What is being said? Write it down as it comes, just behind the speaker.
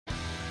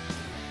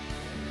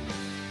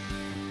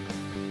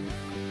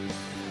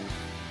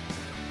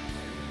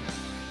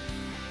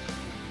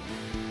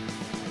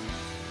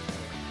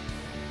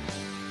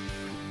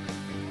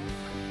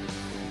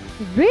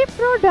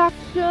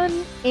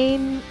Reproduction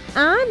in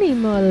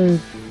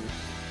animals.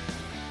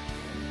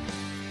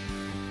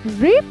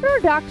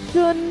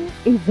 Reproduction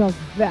is a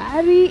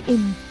very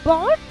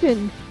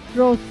important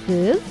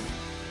process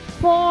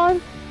for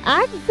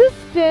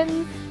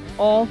existence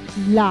of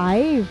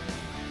life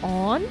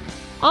on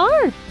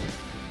earth.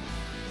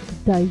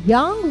 The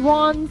young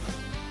ones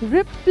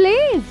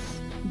replace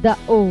the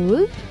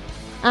old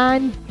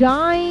and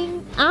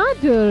dying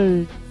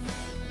adults.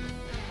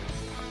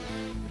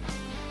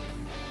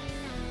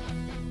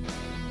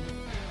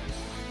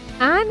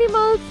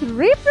 Animals'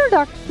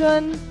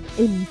 reproduction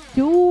in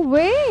two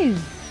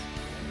ways.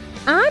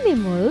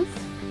 Animals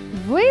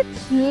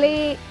which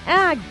lay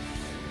eggs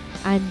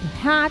and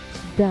hatch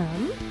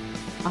them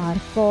are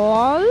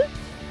called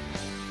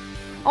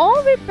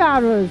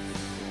oviparous.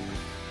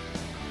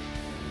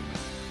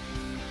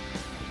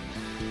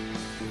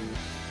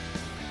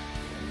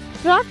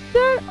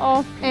 Structure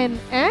of an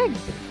egg.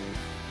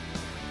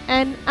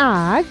 An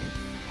egg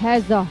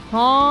has a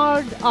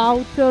hard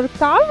outer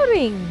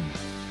covering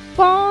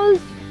called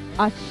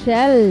a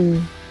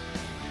shell.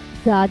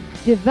 The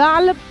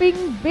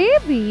developing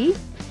baby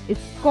is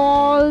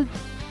called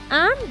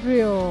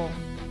embryo.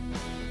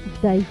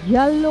 The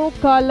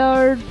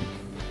yellow-colored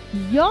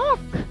yolk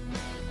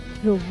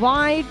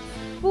provides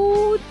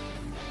food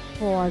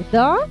for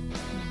the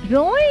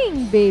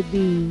growing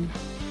baby.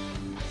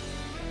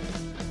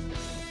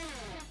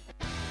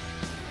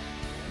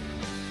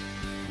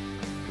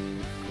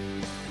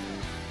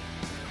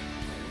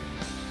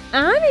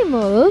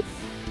 Animals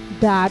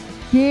that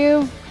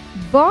give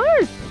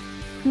birth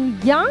to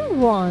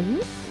young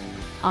ones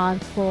are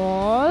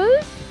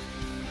called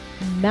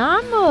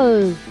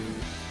mammals.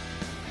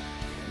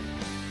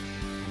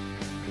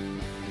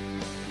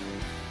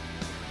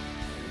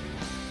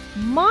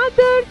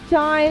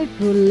 Mother-child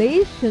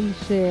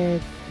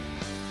relationship.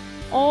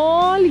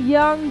 All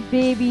young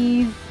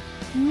babies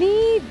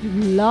need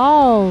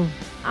love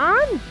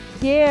and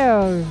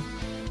care.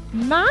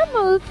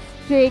 Mammals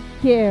take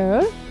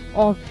care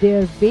of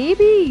their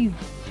babies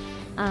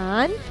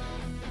and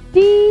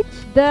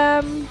teach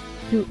them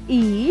to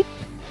eat,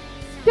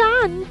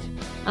 stand,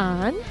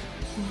 and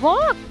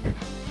walk.